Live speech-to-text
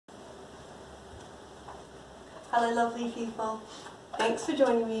Hello lovely people, thanks for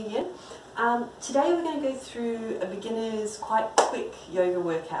joining me again. Today we're going to go through a beginner's quite quick yoga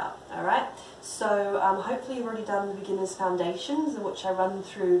workout, alright? So hopefully you've already done the beginner's foundations, in which I run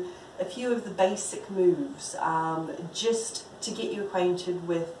through a few of the basic moves just to get you acquainted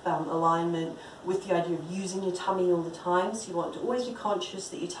with alignment, with the idea of using your tummy all the time. So you want to always be conscious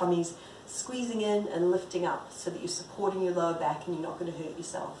that your tummy's squeezing in and lifting up so that you're supporting your lower back and you're not going to hurt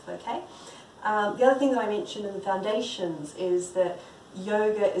yourself, okay? The other thing that I mentioned in the foundations is that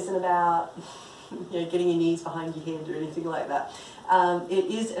yoga isn't about getting your knees behind your head or anything like that. It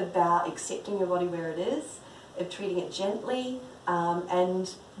is about accepting your body where it is, of treating it gently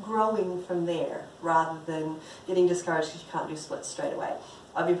and growing from there rather than getting discouraged because you can't do splits straight away.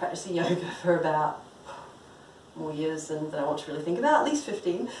 I've been practicing yoga for about more years than I want to really think about, at least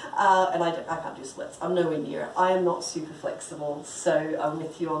 15, and I can't do splits. I'm nowhere near it. I am not super flexible, so I'm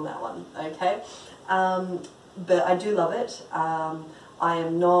with you on that one, okay? But I do love it. I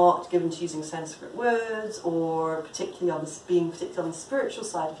am not given to using Sanskrit words or being particularly on the spiritual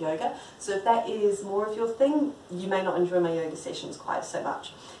side of yoga, so if that is more of your thing, you may not enjoy my yoga sessions quite so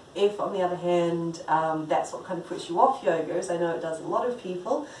much. If, on the other hand, that's what kind of puts you off yoga, as I know it does a lot of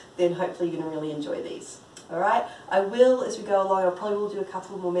people, then hopefully you're going to really enjoy these. Alright, I will, as we go along, I probably will do a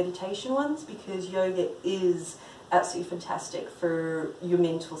couple more meditation ones because yoga is absolutely fantastic for your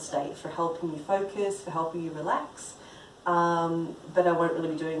mental state, for helping you focus, for helping you relax. But I won't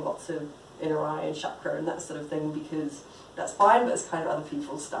really be doing lots of inner eye and chakra and that sort of thing because that's fine, but it's kind of other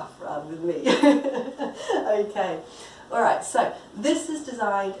people's stuff rather than me. Okay, alright, so this is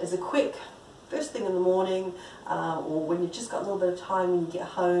designed as a quick first thing in the morning, or when you've just got a little bit of time when you get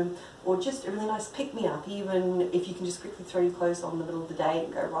home, or just a really nice pick-me-up, even if you can just quickly throw your clothes on in the middle of the day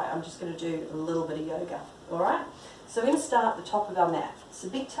and go, right, I'm just going to do a little bit of yoga, alright? So we're going to start at the top of our mat. So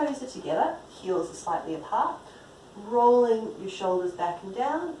big toes are together, heels are slightly apart, rolling your shoulders back and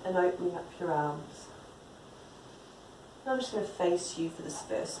down and opening up your arms. And I'm just going to face you for this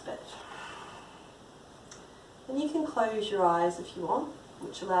first bit. And you can close your eyes if you want,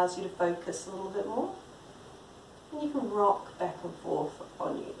 which allows you to focus a little bit more. And you can rock back and forth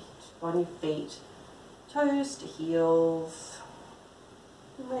on your feet, toes to heels,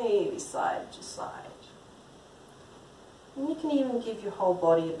 maybe side to side. And you can even give your whole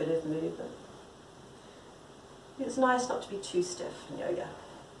body a bit of movement. It's nice not to be too stiff in yoga.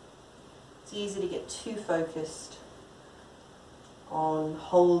 It's easy to get too focused on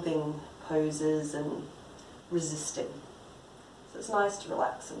holding poses and resisting. So it's nice to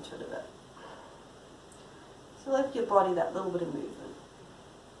relax into it a bit. So let your body that little bit of movement.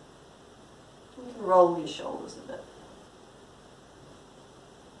 You can roll your shoulders a bit.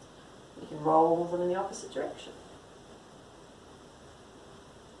 You can roll them in the opposite direction.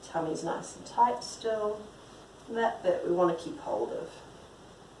 Tummy's nice and tight still. And that bit we want to keep hold of.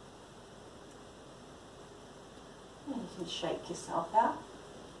 And you can shake yourself out.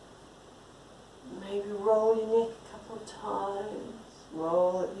 Maybe roll your neck a couple of times.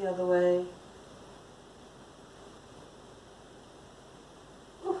 Roll it the other way.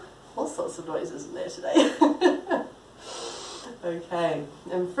 Ooh, all sorts of noises in there today. Okay,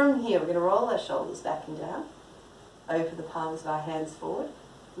 and from here we're going to roll our shoulders back and down. Open the palms of our hands forward.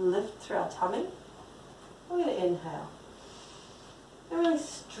 Lift through our tummy. We're going to inhale. And really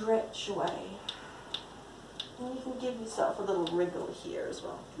stretch away. And you can give yourself a little wriggle here as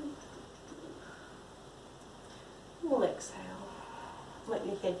well. We'll exhale. Let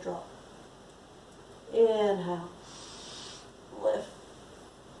your head drop. Inhale. Lift.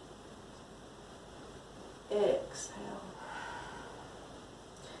 Exhale.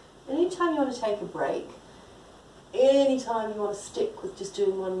 Anytime you want to take a break, anytime you want to stick with just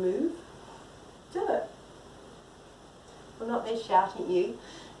doing one move, do it. I'm not there shouting at you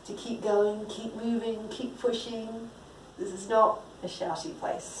to keep going, keep moving, keep pushing. This is not a shouty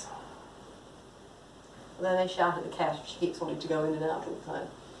place. Although they shout at the cat if she keeps wanting to go in and out all the time.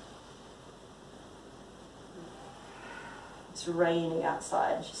 It's raining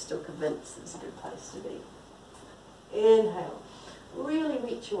outside and she's still convinced it's a good place to be. Inhale. Really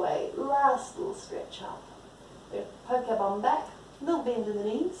reach away. Last little stretch up. We're going to poke our bum back. A little bend in the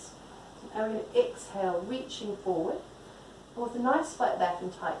knees. And we're going to exhale, reaching forward. And with a nice flat back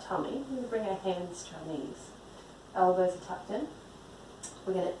and tight tummy, we're going to bring our hands to our knees. Elbows are tucked in.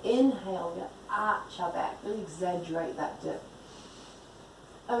 We're going to inhale, we're going to arch our back, really exaggerate that dip.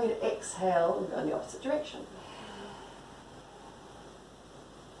 And we're going to exhale and go in the opposite direction.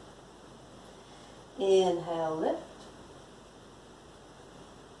 Inhale, lift.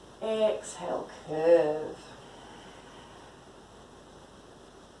 Exhale, curve.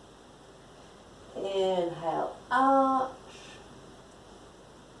 Inhale,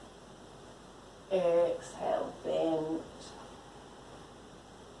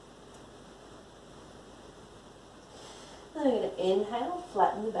 inhale,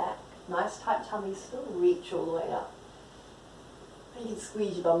 flatten the back. Nice tight tummy still, reach all the way up. You can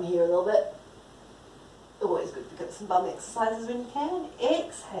squeeze your bum here a little bit. Always good to get some bum exercises when you can.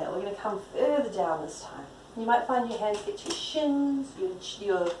 Exhale, we're going to come further down this time. You might find your hands get to your shins,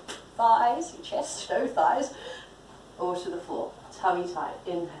 your thighs, your chest, no thighs, or to the floor. Tummy tight,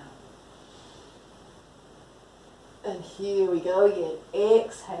 inhale. And here we go again.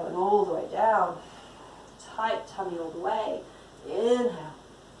 Exhale and all the way down. Tight tummy all the way. Inhale.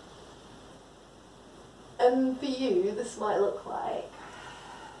 And for you, this might look like,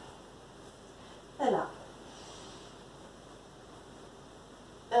 and up,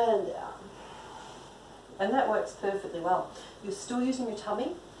 and down. And that works perfectly well. You're still using your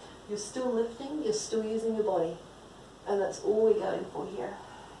tummy, you're still lifting, you're still using your body. And that's all we're going for here.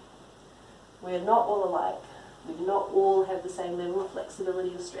 We're not all alike. We do not all have the same level of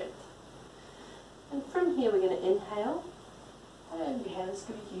flexibility or strength. And from here we're going to inhale, and your hands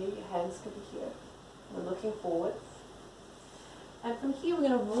could be here, your hands could be here. We're looking forward. And from here we're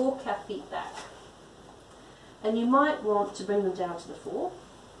going to walk our feet back. And you might want to bring them down to the floor,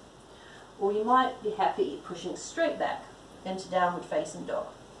 or you might be happy pushing straight back into downward facing dog.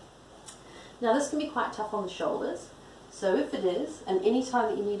 Now this can be quite tough on the shoulders, so if it is, and any time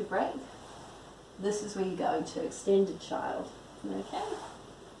that you need a break, this is where you're going to extended child. Okay?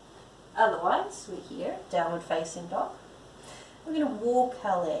 Otherwise, we're here, downward facing dog. We're going to walk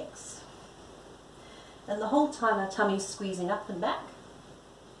our legs. And the whole time our tummy's squeezing up and back.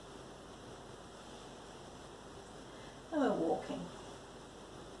 And we're walking.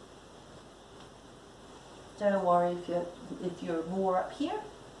 Don't worry if you're more up here.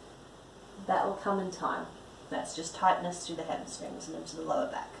 That will come in time. That's just tightness through the hamstrings and into the lower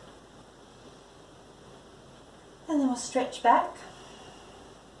back. And then we'll stretch back.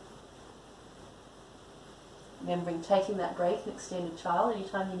 Remembering taking that break in extended child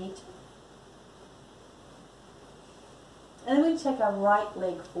anytime you need to. And then we take our right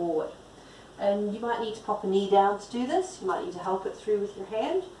leg forward. And you might need to pop a knee down to do this. You might need to help it through with your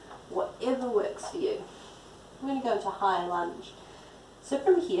hand. Whatever works for you. I'm going to go to high lunge. So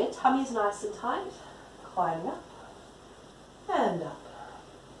from here, tummy is nice and tight. Climbing up. And up.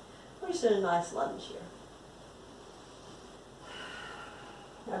 We're just in a nice lunge here.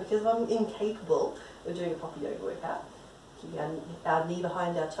 Now because I'm incapable of doing a proper yoga workout, keep our knee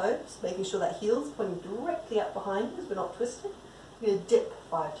behind our toes, making sure that heel's pointing directly up behind us, we're not twisted. We're going to dip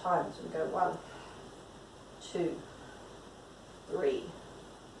 5 times. We go 1, 2, 3,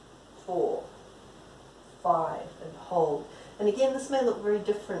 4, 5, and hold. And again, this may look very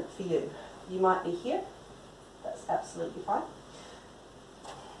different for you. You might be here. That's absolutely fine.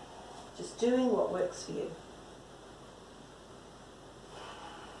 Just doing what works for you.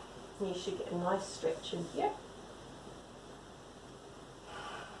 You should get a nice stretch in here.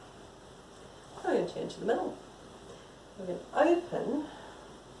 We're going to turn to the middle. We're going to open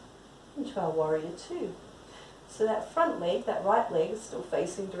into our warrior two. So that front leg, that right leg is still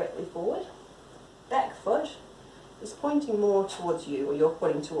facing directly forward. Back foot is pointing more towards you, or you're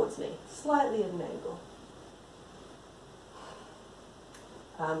pointing towards me, slightly at an angle.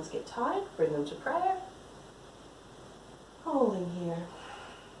 Arms get tight, bring them to prayer. Holding here.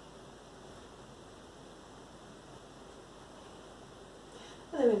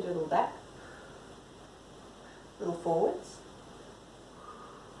 And then we're going to do a little back, little forwards.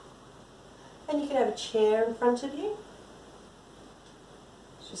 And you can have a chair in front of you.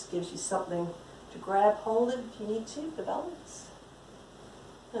 It just gives you something to grab hold of if you need to for balance.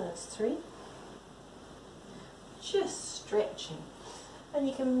 And that's 3. Just stretching. And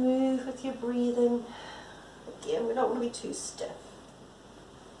you can move with your breathing. Again, we don't want to be too stiff.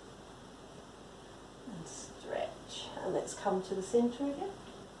 And stretch. And let's come to the center again.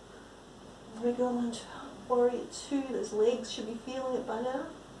 Wriggle into warrior two. Those legs should be feeling it by now.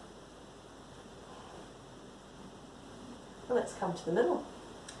 And let's come to the middle.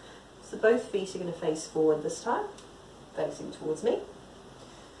 So both feet are going to face forward this time, facing towards me.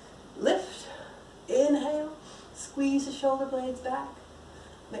 Lift, inhale, squeeze the shoulder blades back.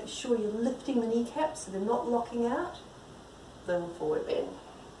 Make sure you're lifting the kneecaps so they're not locking out. Then forward bend.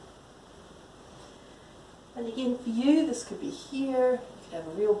 And again, for you, this could be here. You could have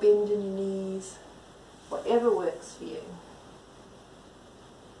a real bend in your knees. Whatever works for you.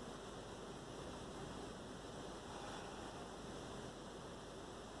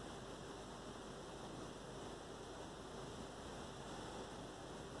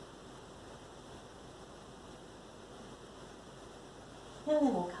 And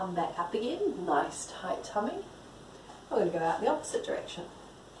then we'll come back up again. Nice tight tummy. We're going to go out in the opposite direction.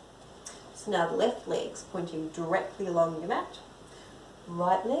 So now the left leg's pointing directly along your mat.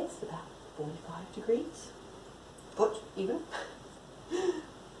 Right leg's about 45 degrees, foot even.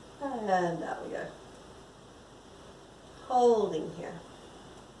 And there we go. Holding here.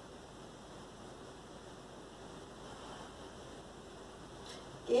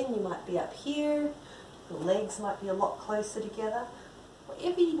 Again, you might be up here, the legs might be a lot closer together.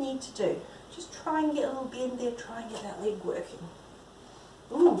 Whatever you need to do, just try and get a little bend there, try and get that leg working.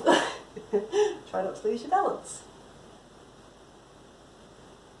 Ooh. Try not to lose your balance.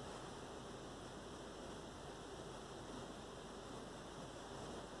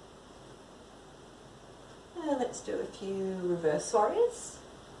 And let's do a few reverse warriors.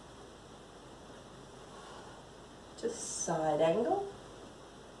 Just side angle,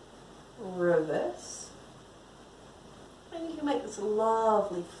 reverse. And you can make this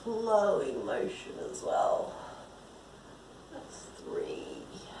lovely flowing motion as well. That's 3.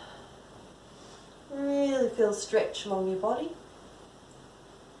 Really feel stretch along your body.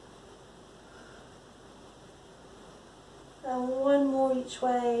 And one more each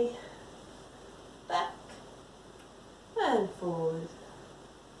way. Back and forward.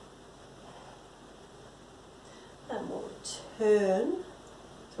 And we'll return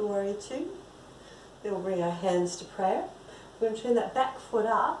to warrior 2. Then we'll bring our hands to prayer. We're going to turn that back foot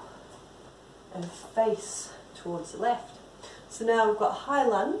up and face towards the left. So now we've got high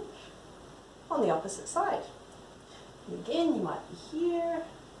lunge on the opposite side. And again, you might be here.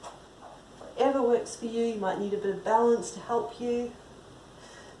 Whatever works for you, you might need a bit of balance to help you.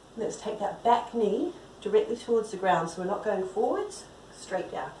 Let's take that back knee directly towards the ground, so we're not going forwards,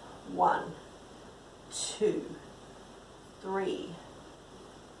 straight down. 1, 2, 3,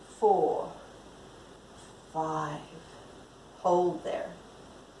 4, 5. Hold there.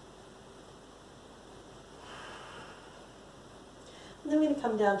 And then we're going to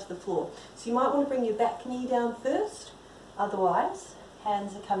come down to the floor. So you might want to bring your back knee down first, otherwise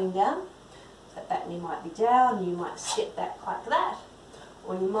hands are coming down. So that back knee might be down, you might step back like that,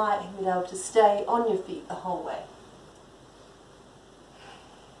 or you might be able to stay on your feet the whole way.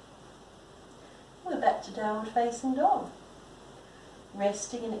 We're back to downward facing dog.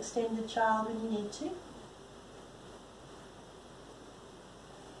 Resting in extended child when you need to.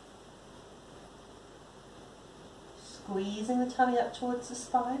 Squeezing the tummy up towards the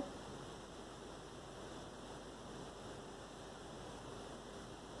spine.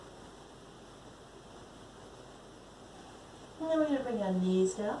 And then we're going to bring our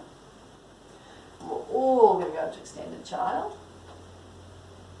knees down. We're all going to go into extended child.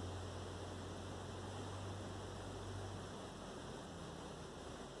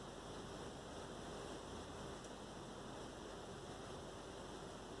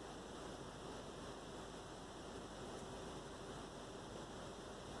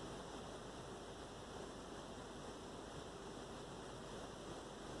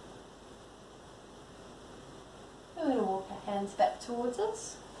 We're going to walk our hands back towards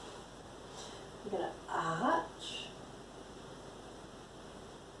us. We're going to arch.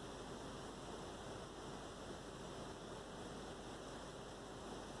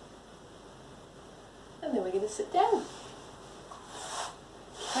 And then we're going to sit down.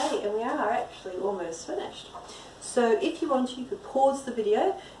 Okay, and we are actually almost finished. So if you want, you could pause the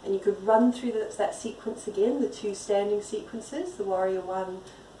video and you could run through that sequence again, the 2 standing sequences, the warrior 1,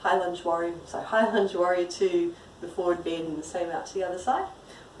 high lunge warrior 2, the forward bend and the same out to the other side.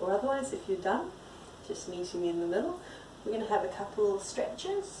 Or otherwise, if you're done, just meeting me in the middle. We're going to have a couple of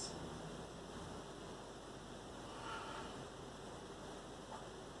stretches.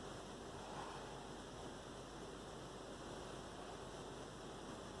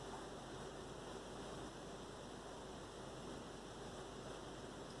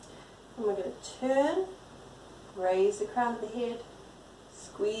 And we're going to turn, raise the crown of the head,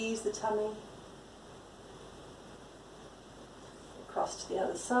 squeeze the tummy, across to the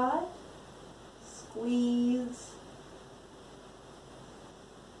other side, squeeze,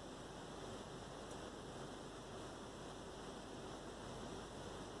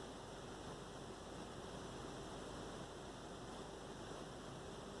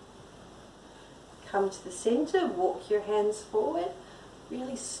 come to the center, walk your hands forward,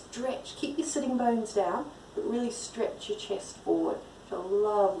 really stretch, keep your sitting bones down, but really stretch your chest forward. Feel a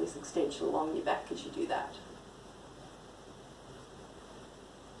lovely extension along your back as you do that.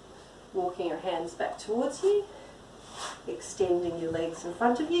 Walking your hands back towards you, extending your legs in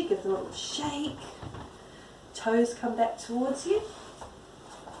front of you, give them a little shake, toes come back towards you,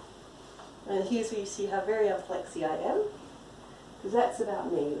 and here's where you see how very unflexy I am, because that's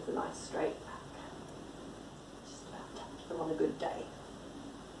about me with a nice straight back, just about touch them on a good day.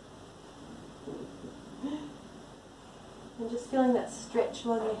 And just feeling that stretch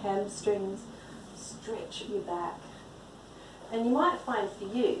along your hamstrings, stretch your back. And you might find for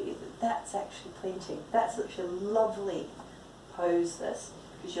you that that's actually plenty. That's actually a lovely pose, this,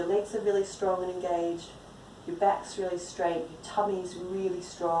 because your legs are really strong and engaged, your back's really straight, your tummy's really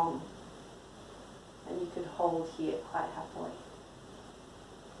strong, and you can hold here quite happily.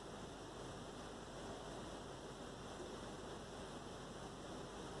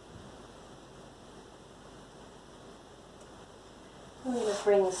 We're going to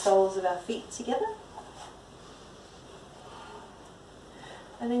bring the soles of our feet together.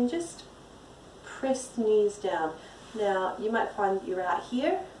 And then just press the knees down. Now, you might find that you're out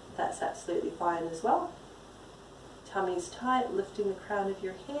here. That's absolutely fine as well. Tummy's tight, lifting the crown of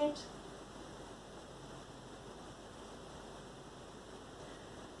your head.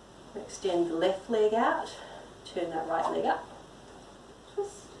 Extend the left leg out. Turn that right leg up.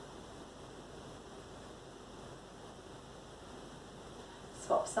 Twist.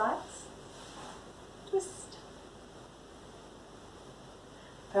 Swap sides. Twist.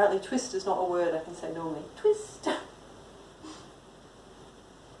 Apparently twist is not a word I can say normally. Twist.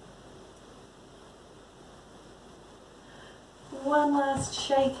 One last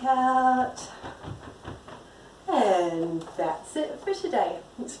shake out. And that's it for today.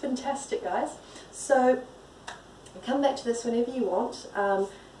 It's fantastic, guys. So come back to this whenever you want.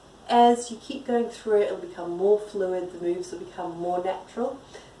 As you keep going through it, it'll become more fluid, the moves will become more natural.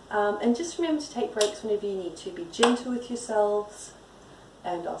 And just remember to take breaks whenever you need to. Be gentle with yourselves,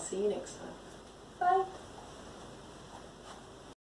 and I'll see you next time. Bye.